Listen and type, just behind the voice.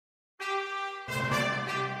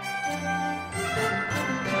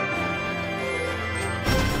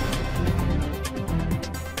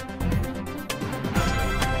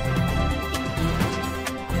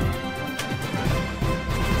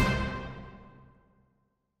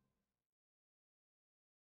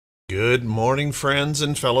Good morning, friends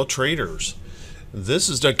and fellow traders. This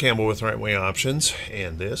is Doug Campbell with Right Way Options,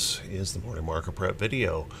 and this is the morning market prep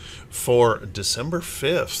video for December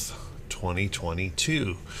 5th,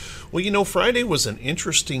 2022. Well, Friday was an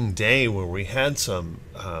interesting day where we had some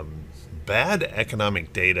bad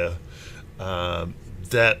economic data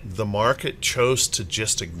that the market chose to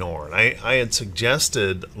just ignore. And I had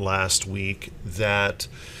suggested last week that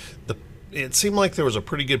it seemed like there was a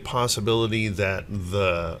pretty good possibility that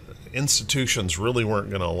the institutions really weren't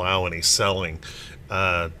going to allow any selling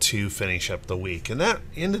to finish up the week. And that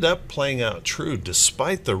ended up playing out true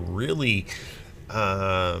despite the really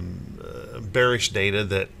bearish data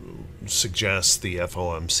that suggests the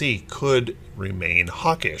FOMC could remain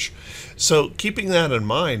hawkish. So keeping that in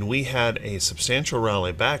mind, we had a substantial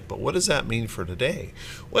rally back, but what does that mean for today?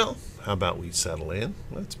 Well, how about we settle in?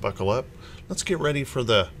 Let's buckle up. Let's get ready for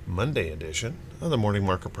the Monday edition of the Morning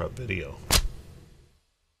Market Prep video.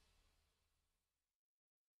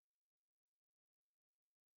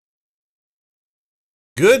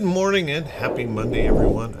 Good morning and happy Monday,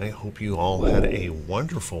 everyone. I hope you all had a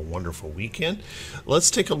wonderful, wonderful weekend.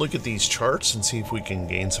 Let's take a look at these charts and see if we can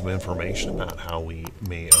gain some information about how we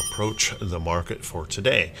may approach the market for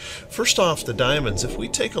today. First off, the diamonds. If we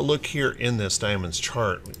take a look here in this diamonds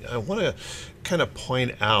chart, I want to kind of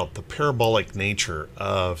point out the parabolic nature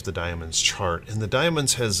of the diamonds chart. And the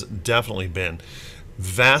diamonds has definitely been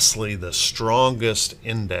vastly the strongest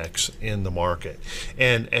index in the market,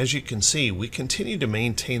 and as you can see, we continue to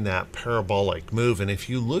maintain that parabolic move. And if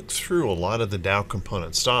you look through a lot of the Dow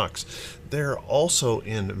component stocks, they're also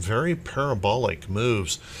in very parabolic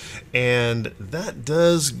moves, and that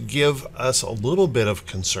does give us a little bit of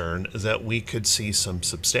concern that we could see some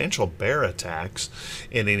substantial bear attacks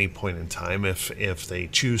at any point in time if they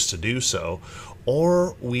choose to do so,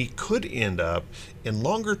 or we could end up in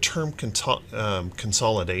longer term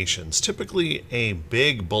consolidations. Typically a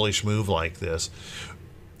big bullish move like this,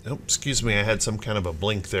 oh, excuse me, I had some kind of a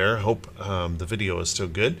blink there. I hope the video is still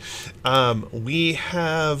good. We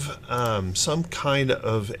have some kind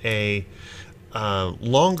of a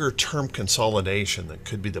longer term consolidation that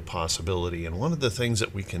could be the possibility. And one of the things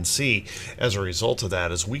that we can see as a result of that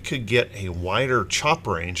is we could get a wider chop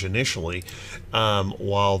range initially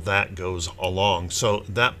while that goes along. So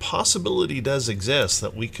that possibility does exist,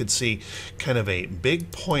 that we could see kind of a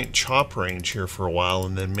big point chop range here for a while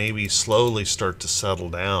and then maybe slowly start to settle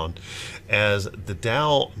down, as the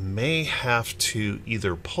Dow may have to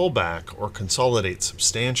either pull back or consolidate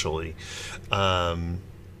substantially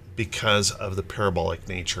because of the parabolic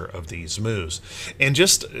nature of these moves. And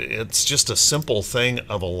it's just a simple thing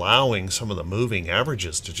of allowing some of the moving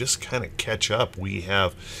averages to just kind of catch up. We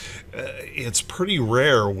have it's pretty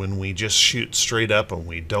rare when we just shoot straight up and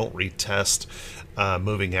we don't retest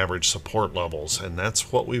moving average support levels, and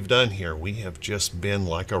that's what we've done here. We have just been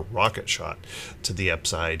like a rocket shot to the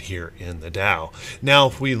upside here in the Dow. Now,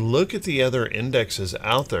 if we look at the other indexes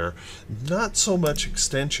out there, not so much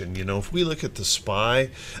extension. If we look at the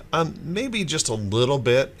SPY, maybe just a little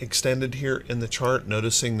bit extended here in the chart,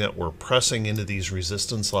 noticing that we're pressing into these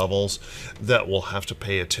resistance levels that we'll have to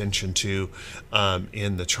pay attention to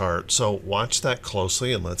in the chart. So watch that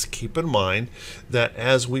closely, and let's keep in mind that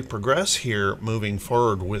as we progress here, moving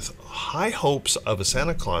forward with high hopes of a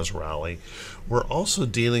Santa Claus rally, we're also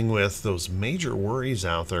dealing with those major worries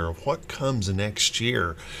out there of what comes next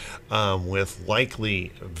year, with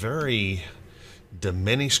likely very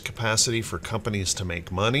diminished capacity for companies to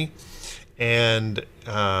make money and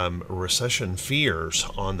recession fears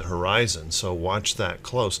on the horizon. So watch that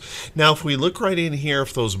close. Now, if we look right in here,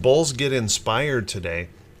 if those bulls get inspired today,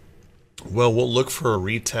 well, we'll look for a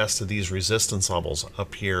retest of these resistance levels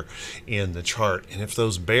up here in the chart. And if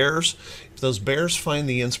those bears find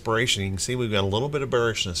the inspiration, you can see we've got a little bit of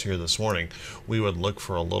bearishness here this morning. We would look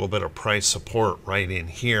for a little bit of price support right in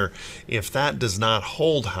here. If that does not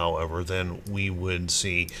hold, however, then we would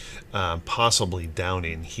see possibly down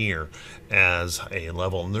in here as a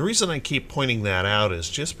level. And the reason I keep pointing that out is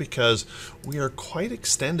just because we are quite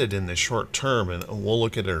extended in the short term, and we'll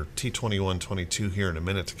look at our T2122 here in a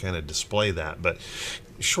minute to kind of display that. But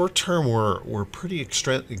short term, we're pretty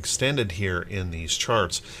extended here in these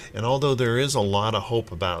charts, and although there is a lot of hope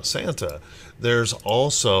about Santa, there's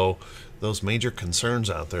also those major concerns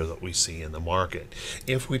out there that we see in the market.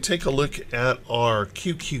 If we take a look at our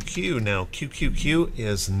QQQ, now QQQ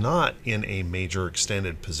is not in a major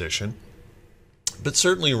extended position, but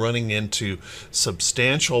certainly running into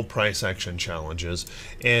substantial price action challenges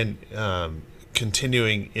and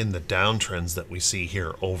continuing in the downtrends that we see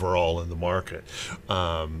here overall in the market,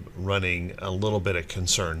 running a little bit of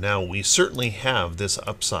concern. Now, we certainly have this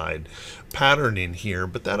upside pattern in here,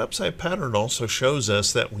 but that upside pattern also shows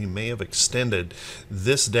us that we may have extended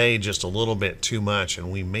this day just a little bit too much,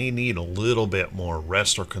 and we may need a little bit more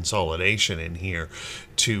rest or consolidation in here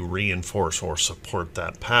to reinforce or support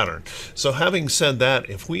that pattern. So having said that,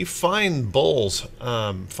 if we find bulls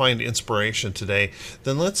find inspiration today,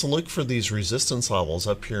 then let's look for these resistance levels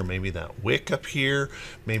up here, maybe that wick up here,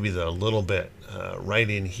 maybe the little bit right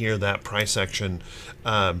in here, that price action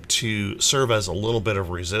to serve as a little bit of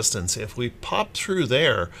resistance. If we pop through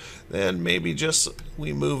there, then maybe just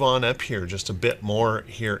we move on up here just a bit more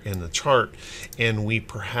here in the chart, and we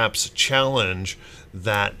perhaps challenge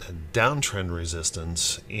that downtrend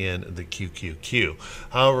resistance in the QQQ.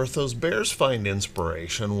 However, if those bears find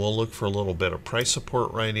inspiration, we'll look for a little bit of price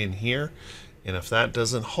support right in here. And if that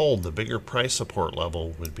doesn't hold, the bigger price support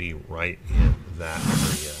level would be right in that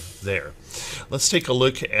area there. Let's take a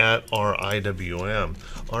look at our IWM.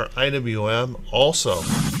 Our IWM also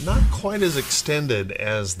not quite as extended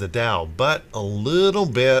as the Dow, but a little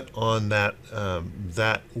bit on that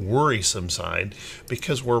that worrisome side,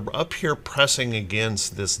 because we're up here pressing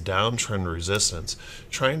against this downtrend resistance,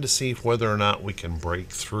 trying to see whether or not we can break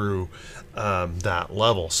through that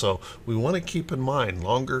level. So we want to keep in mind,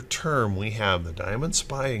 longer term, we have the Diamond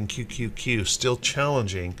SPY and QQQ still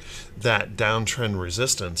challenging that downtrend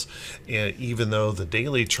resistance, even though the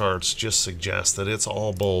daily charts just suggest that it's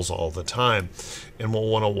all bulls all the time, and we'll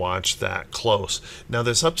want to watch that close. Now,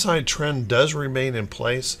 this upside trend does remain in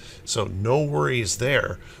place, so no worries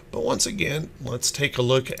there. But once again, let's take a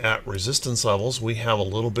look at resistance levels. We have a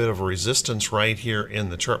little bit of resistance right here in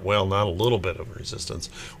the chart. Well, not a little bit of resistance.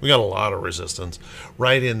 We got a lot of resistance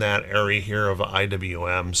right in that area here of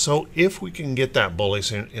IWM. So if we can get that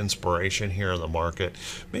bullish inspiration here in the market,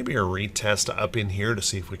 maybe a retest up in here to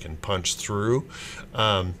see if we can punch through.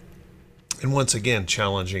 And once again,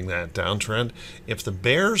 challenging that downtrend. If the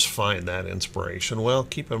bears find that inspiration, well,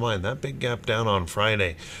 keep in mind that big gap down on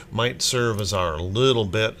Friday might serve as our little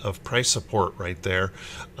bit of price support right there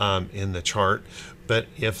in the chart. But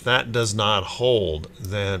if that does not hold,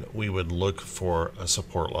 then we would look for a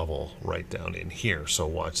support level right down in here. So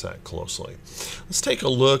watch that closely. Let's take a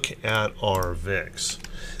look at our VIX.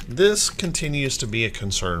 This continues to be a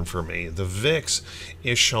concern for me. The VIX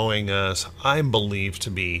is showing us, I believe, to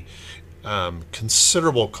be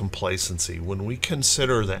considerable complacency when we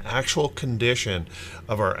consider the actual condition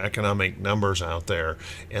of our economic numbers out there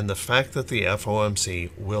and the fact that the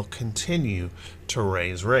FOMC will continue to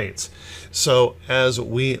raise rates. So as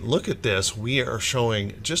we look at this, we are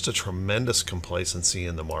showing just a tremendous complacency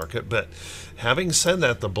in the market. But having said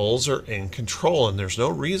that, the bulls are in control, and there's no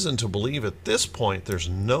reason to believe at this point, there's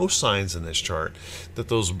no signs in this chart that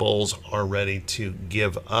those bulls are ready to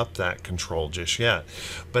give up that control just yet.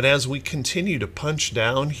 But as we continue to punch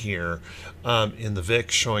down here in the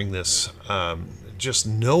VIX, showing this just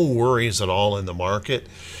no worries at all in the market,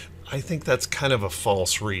 I think that's kind of a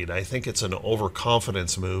false read. I think it's an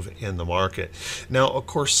overconfidence move in the market. Now, of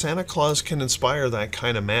course, Santa Claus can inspire that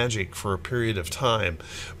kind of magic for a period of time,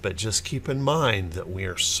 but just keep in mind that we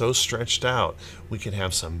are so stretched out, we could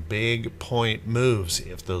have some big point moves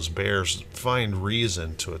if those bears find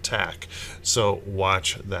reason to attack. So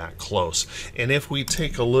watch that close. And if we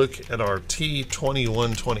take a look at our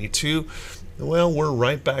T2122, well, we're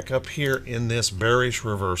right back up here in this bearish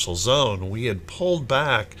reversal zone. We had pulled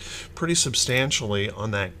back pretty substantially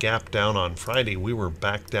on that gap down on Friday. We were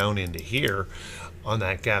back down into here on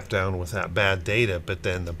that gap down with that bad data, but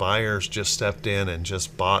then the buyers just stepped in and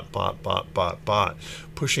just bought,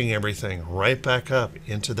 pushing everything right back up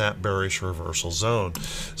into that bearish reversal zone.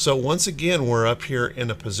 So once again, we're up here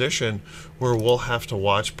in a position where we'll have to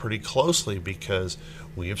watch pretty closely, because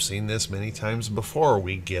we have seen this many times before.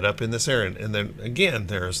 We get up in this area, and then again,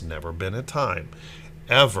 there has never been a time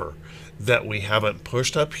ever that we haven't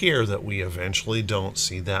pushed up here that we eventually don't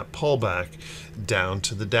see that pullback down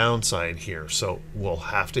to the downside here. So we'll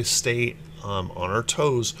have to stay on our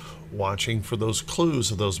toes, watching for those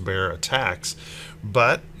clues of those bear attacks.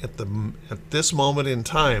 But at this moment in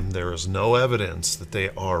time, there is no evidence that they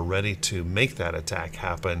are ready to make that attack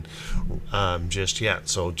happen just yet.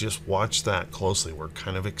 So just watch that closely. We're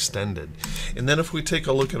kind of extended. And then if we take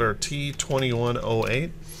a look at our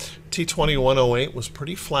T2108, T2108 was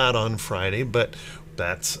pretty flat on Friday, but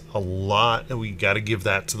That's a lot. We got to give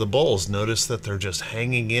that to the bulls. Notice that they're just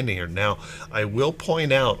hanging in here. Now, I will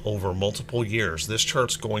point out over multiple years, this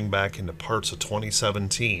chart's going back into parts of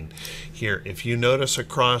 2017. Here, if you notice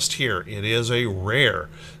across here, it is a rare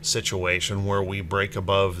situation where we break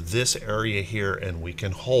above this area here and we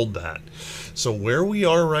can hold that. So where we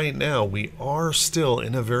are right now, we are still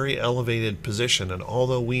in a very elevated position, and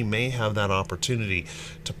although we may have that opportunity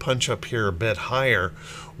to punch up here a bit higher,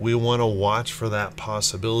 we want to watch for that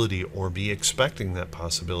possibility, or be expecting that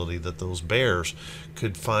possibility, that those bears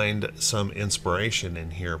could find some inspiration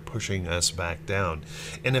in here pushing us back down.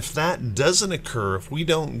 And if that doesn't occur, if we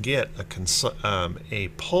don't get a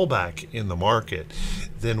pullback in the market,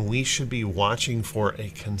 then we should be watching for a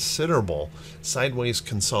considerable sideways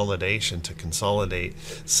consolidation to consolidate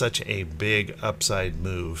such a big upside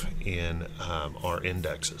move in our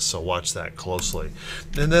indexes. So watch that closely.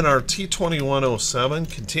 And then our T2107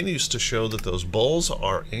 continues to show that those bulls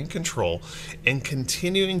are in control and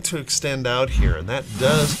continuing to extend out here, and that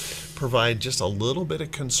does provide just a little bit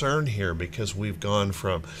of concern here, because we've gone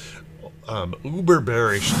from uber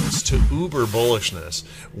bearishness to uber bullishness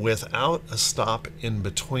without a stop in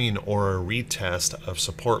between or a retest of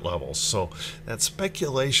support levels. So that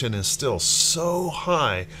speculation is still so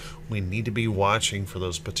high, we need to be watching for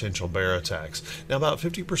those potential bear attacks. Now, about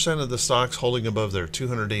 50% of the stocks holding above their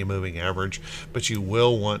 200-day moving average, but you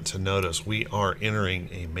will want to notice we are entering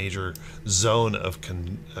a major zone of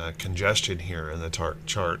congestion here in the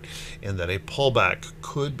chart, and that a pullback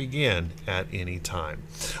could begin at any time,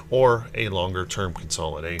 or a longer-term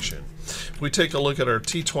consolidation. If we take a look at our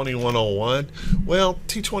T2101, well,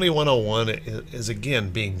 T2101 is again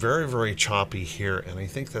being very, very choppy here, and I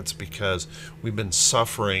think that's because we've been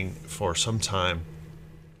suffering for some time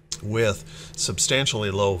with substantially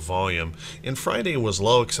low volume. And Friday was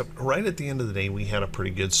low, except right at the end of the day we had a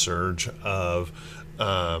pretty good surge of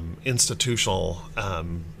institutional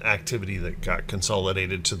activity that got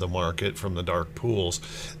consolidated to the market from the dark pools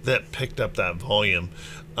that picked up that volume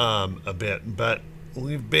a bit. But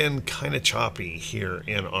we've been kind of choppy here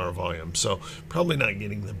in our volume, so probably not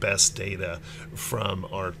getting the best data from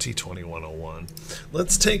our T2101.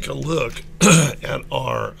 Let's take a look at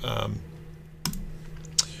our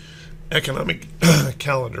economic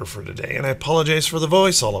calendar for today, and I apologize for the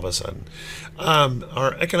voice all of a sudden.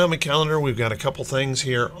 Our economic calendar, we've got a couple things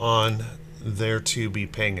here on there to be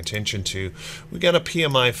paying attention to. We got a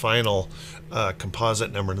PMI final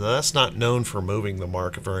composite number. Now, that's not known for moving the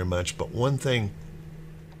market very much, but one thing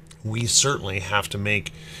we certainly have to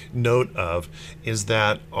make note of is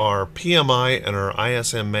that our PMI and our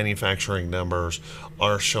ISM manufacturing numbers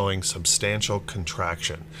are showing substantial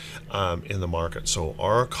contraction in the market. So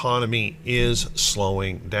our economy is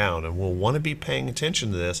slowing down, and we'll want to be paying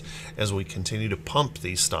attention to this as we continue to pump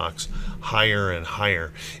these stocks higher and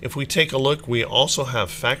higher. If we take a look, we also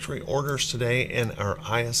have factory orders today and our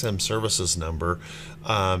ISM services number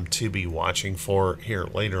to be watching for here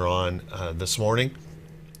later on this morning.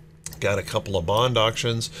 Got a couple of bond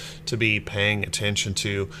auctions to be paying attention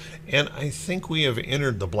to, and I think we have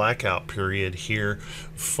entered the blackout period here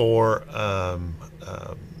for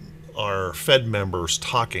our Fed members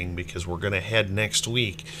talking, because we're going to head next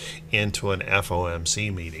week into an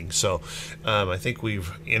FOMC meeting. So I think we've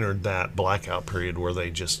entered that blackout period where they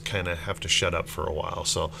just kind of have to shut up for a while.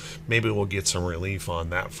 So maybe we'll get some relief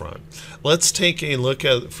on that front. Let's take a look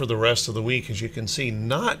at for the rest of the week. As you can see,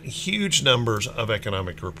 not huge numbers of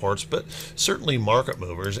economic reports, but certainly market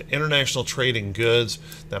movers. International trade in goods,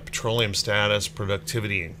 that petroleum status,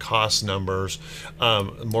 productivity and cost numbers.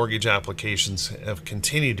 Mortgage applications have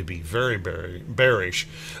continued to be very, very bearish,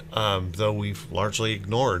 though we've largely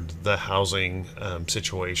ignored the housing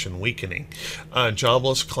situation weakening.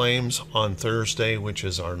 Jobless claims on Thursday, which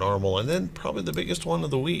is our normal, and then probably the biggest one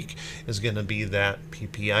of the week is going to be that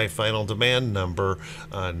PPI final demand number,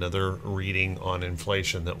 another reading on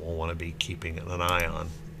inflation that we'll want to be keeping an eye on.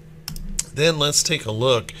 Then let's take a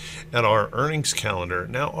look at our earnings calendar.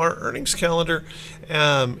 Now, our earnings calendar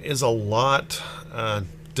is a lot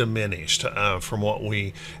diminished from what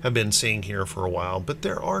we have been seeing here for a while, but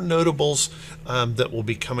there are notables that will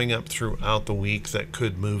be coming up throughout the week that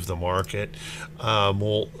could move the market.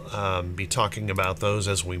 We'll be talking about those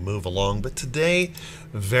as we move along, but today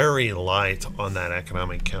very light on that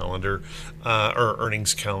economic calendar or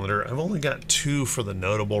earnings calendar. I've only got two for the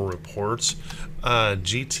notable reports.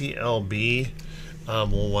 GTLB,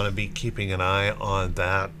 we'll want to be keeping an eye on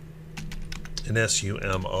that, and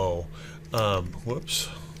SUMO. Whoops.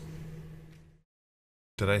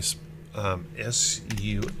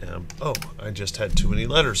 SUM. Oh, I just had too many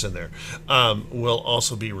letters in there. Will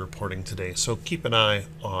also be reporting today, so keep an eye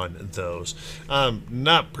on those.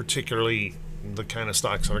 Not particularly the kind of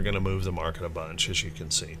stocks that are going to move the market a bunch, as you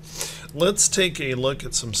can see. Let's take a look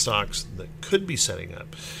at some stocks that could be setting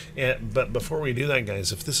up. But before we do that,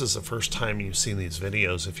 guys, if this is the first time you've seen these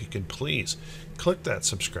videos, if you could please click that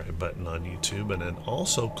subscribe button on YouTube, and then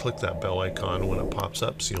also click that bell icon when it pops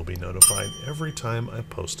up so you'll be notified every time I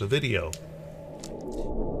post a video.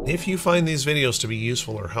 If you find these videos to be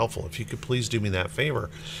useful or helpful, if you could please do me that favor,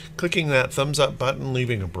 clicking that thumbs up button,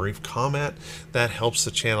 leaving a brief comment, that helps the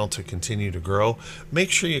channel to continue to grow. Make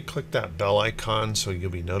sure you click that bell icon so you'll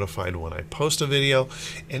be notified when I post a video.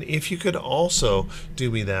 And if you could also do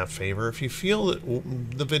me that favor, if you feel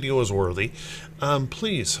that the video is worthy,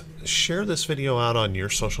 please share this video out on your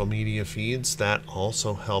social media feeds. That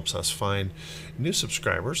also helps us find new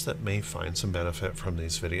subscribers that may find some benefit from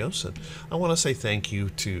these videos. And I want to say thank you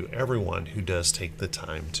to everyone who does take the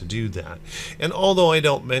time to do that. And although I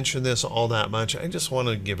don't mention this all that much, I just want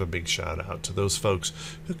to give a big shout out to those folks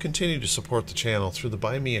who continue to support the channel through the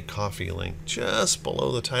Buy Me a Coffee link just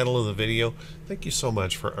below the title of the video. Thank you so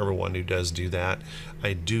much for everyone who does do that.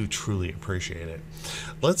 I do truly appreciate it.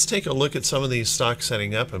 Let's take a look at some of these stocks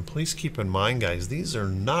setting up, and please keep in mind, guys, these are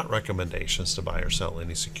not recommendations to buy or sell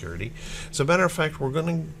any security. As a matter of fact, we're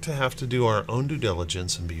going to have to do our own due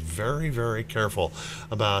diligence and be very, very careful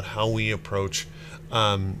about how we approach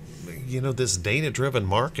this data-driven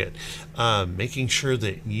market, making sure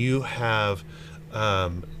that you have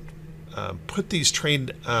put these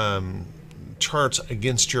trade charts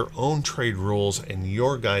against your own trade rules and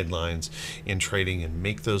your guidelines in trading, and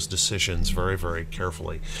make those decisions very, very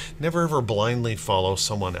carefully. Never ever blindly follow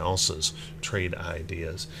someone else's trade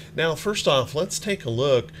ideas. Now, first off, let's take a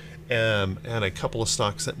look at a couple of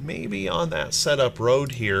stocks that may be on that setup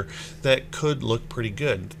road here that could look pretty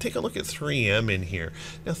good. Take a look at 3M in here.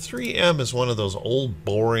 Now, 3M is one of those old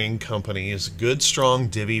boring companies, good strong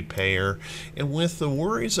divvy payer, and with the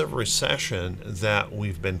worries of recession that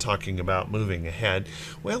we've been talking about moving ahead,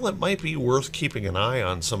 well, it might be worth keeping an eye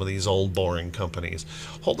on some of these old boring companies.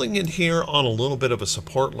 Holding in here on a little bit of a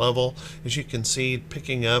support level, as you can see,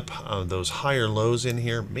 picking up those higher lows in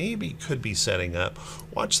here, maybe could be setting up.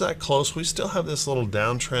 Watch that close. We still have this little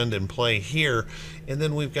downtrend in play here, and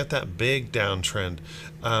then we've got that big downtrend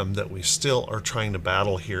that we still are trying to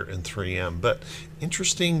battle here in 3M. But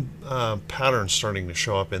interesting pattern starting to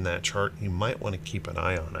show up in that chart. You might want to keep an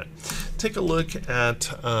eye on it. Take a look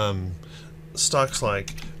at stocks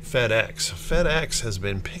like FedEx. FedEx has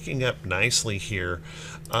been picking up nicely here,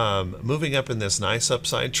 moving up in this nice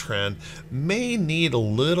upside trend. May need a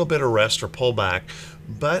little bit of rest or pullback,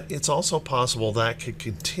 but it's also possible that could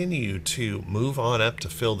continue to move on up to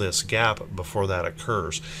fill this gap before that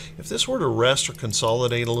occurs. If this were to rest or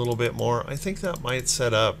consolidate a little bit more, I think that might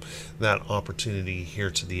set up that opportunity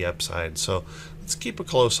here to the upside. So let's keep a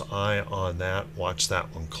close eye on that. Watch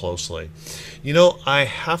that one closely. You know, I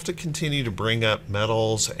have to continue to bring up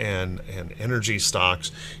metals and energy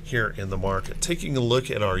stocks here in the market. Taking a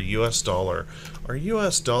look at our US dollar. Our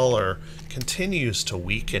US dollar continues to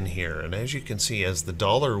weaken here, and as you can see, as the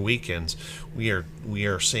dollar weakens, we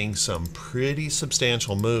are seeing some pretty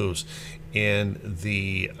substantial moves in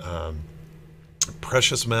the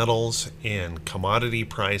precious metals and commodity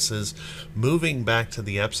prices moving back to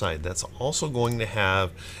the upside. That's also going to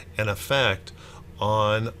have an effect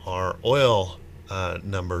on our oil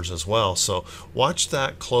numbers as well. So watch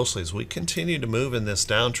that closely as we continue to move in this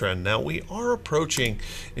downtrend. Now, we are approaching,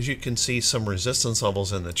 as you can see, some resistance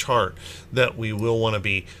levels in the chart that we will want to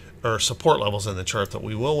be, or support levels in the chart that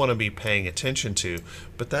we will want to be paying attention to.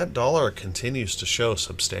 But that dollar continues to show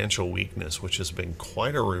substantial weakness, which has been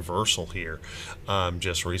quite a reversal here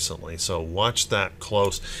just recently. So watch that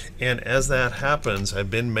close. And as that happens,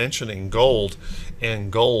 I've been mentioning gold,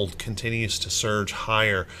 and gold continues to surge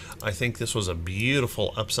higher. I think this was a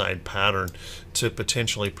beautiful upside pattern to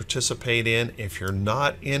potentially participate in. If you're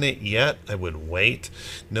not in it yet, I would wait.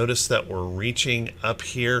 Notice that we're reaching up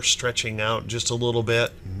here, stretching out just a little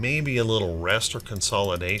bit. Maybe a little rest or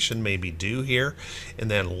consolidation may be due here,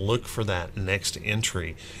 and then look for that next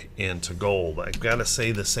entry into gold. I've got to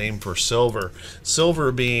say the same for silver.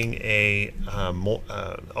 Silver being a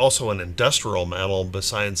also an industrial metal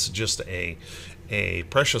besides just a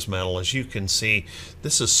precious metal. As you can see,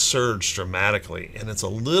 this has surged dramatically, and it's a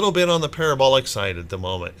little bit on the parabolic side at the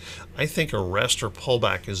moment. I think a rest or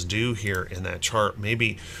pullback is due here in that chart.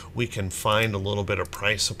 Maybe we can find a little bit of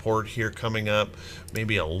price support here coming up,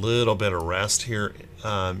 maybe a little bit of rest here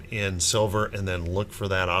in silver, and then look for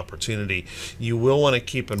that opportunity. You will want to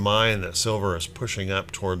keep in mind that silver is pushing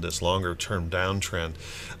up toward this longer term downtrend.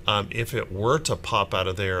 If it were to pop out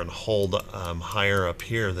of there and hold higher up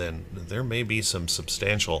here, then there may be some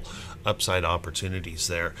substantial upside opportunities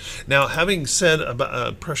there. Now, having said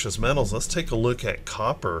about precious metals, let's take a look at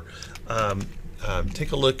copper.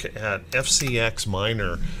 Take a look at FCX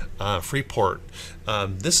Miner, Freeport.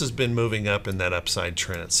 This has been moving up in that upside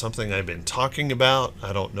trend. It's something I've been talking about.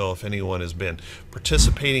 I don't know if anyone has been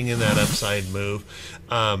participating in that upside move,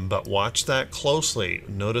 but watch that closely.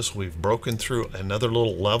 Notice we've broken through another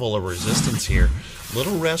little level of resistance here.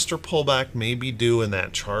 Little rest or pullback may be due in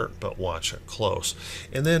that chart, but watch it close.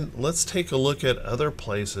 And then let's take a look at other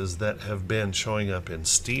places that have been showing up in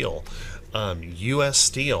steel. U.S.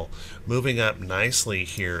 Steel moving up nicely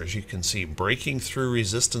here, as you can see, breaking through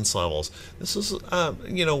resistance levels. This is,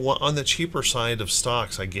 you know, on the cheaper side of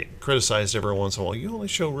stocks. I get criticized every once in a while. You only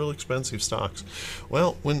show real expensive stocks.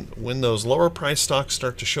 Well, when those lower price stocks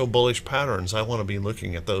start to show bullish patterns, I want to be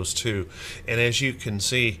looking at those too. And as you can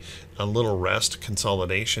see, a little rest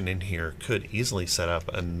consolidation in here could easily set up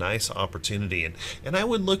a nice opportunity. And I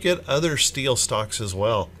would look at other steel stocks as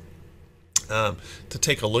well. To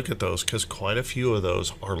take a look at those, because quite a few of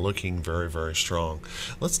those are looking very, very strong.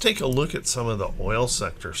 Let's take a look at some of the oil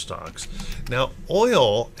sector stocks. Now,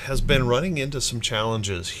 oil has been running into some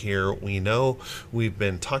challenges here. We know we've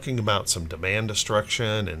been talking about some demand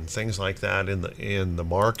destruction and things like that in the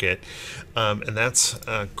market, and that's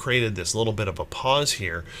created this little bit of a pause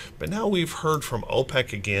here. But now we've heard from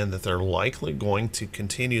OPEC again that they're likely going to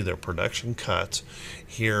continue their production cuts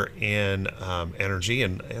here in energy,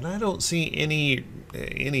 and I don't see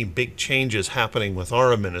any big changes happening with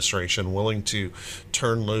our administration willing to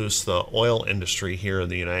turn loose the oil industry here in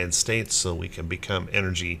the United States so we can become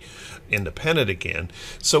energy independent again.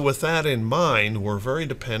 So with that in mind, we're very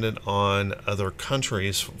dependent on other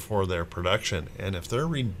countries for their production, and if they're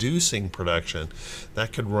reducing production,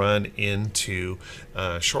 that could run into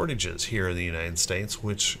shortages here in the United States,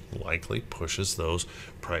 which likely pushes those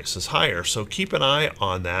prices higher. So keep an eye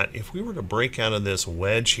on that. If we were to break out of this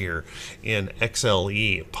wedge here in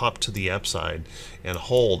XLE, pop to the upside and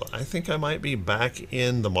hold, I think I might be back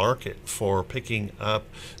in the market for picking up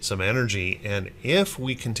some energy. And if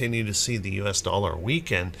we continue to see the US dollar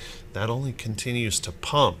weaken, that only continues to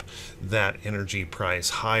pump that energy price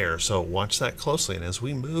higher. So watch that closely. And as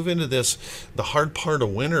we move into this, the hard part of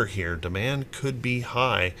winter here, demand could be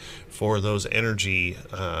high for those energy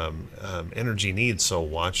needs. So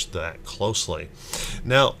watch that closely.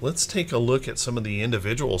 Now let's take a look at some of the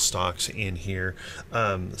individual stocks in here.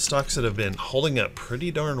 Stocks that have been holding up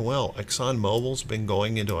pretty darn well. ExxonMobil's been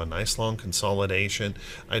going into a nice long consolidation.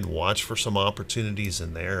 I'd watch for some opportunities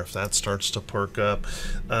in there if that starts to perk up.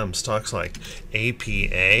 Stocks like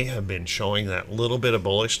APA have been showing that little bit of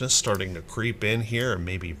bullishness starting to creep in here and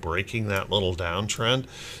maybe breaking that little downtrend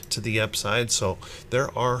to the upside. So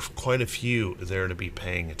there are quite a few there to be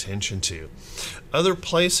paying attention to. Other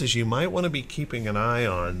places you might want to be keeping an eye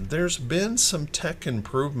on, there's been some tech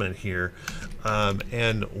improvement here,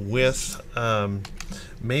 and with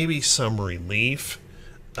maybe some relief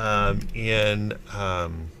in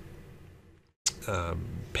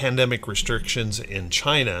pandemic restrictions in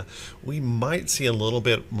China, we might see a little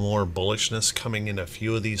bit more bullishness coming in a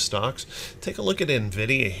few of these stocks. Take a look at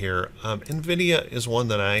NVIDIA here. NVIDIA is one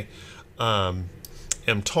that I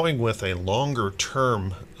am toying with a longer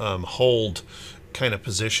term hold kind of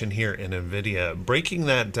position here in NVIDIA, breaking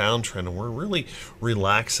that downtrend, and we're really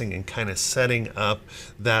relaxing and kind of setting up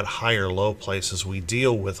that higher low place as we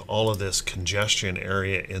deal with all of this congestion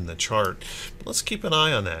area in the chart. But let's keep an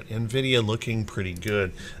eye on that. NVIDIA looking pretty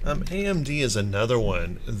good. AMD is another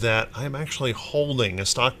one that I'm actually holding a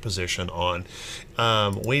stock position on,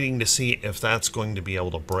 waiting to see if that's going to be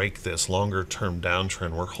able to break this longer term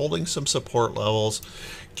downtrend. We're holding some support levels.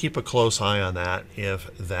 Keep a close eye on that if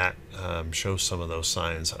that shows some of those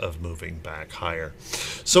signs of moving back higher.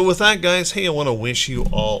 So with that, guys, hey, I want to wish you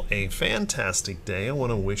all a fantastic day. I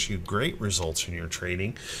want to wish you great results in your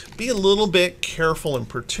trading. Be a little bit careful, and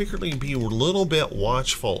particularly be a little bit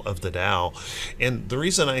watchful of the Dow. And the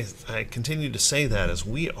reason I continue to say that is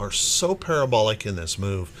we are so parabolic in this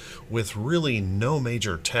move with really no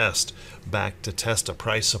major test back to test a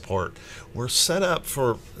price support. We're set up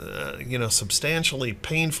for substantially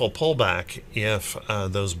painful pullback if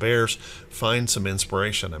those bears players find some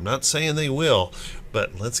inspiration. I'm not saying they will,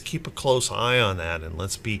 but let's keep a close eye on that, and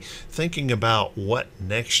let's be thinking about what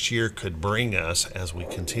next year could bring us as we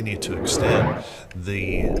continue to extend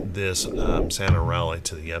this Santa Rally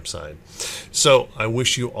to the upside. So I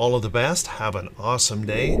wish you all of the best. Have an awesome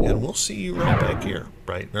day, and we'll see you right back here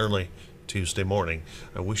bright and early Tuesday morning.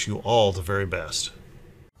 I wish you all the very best.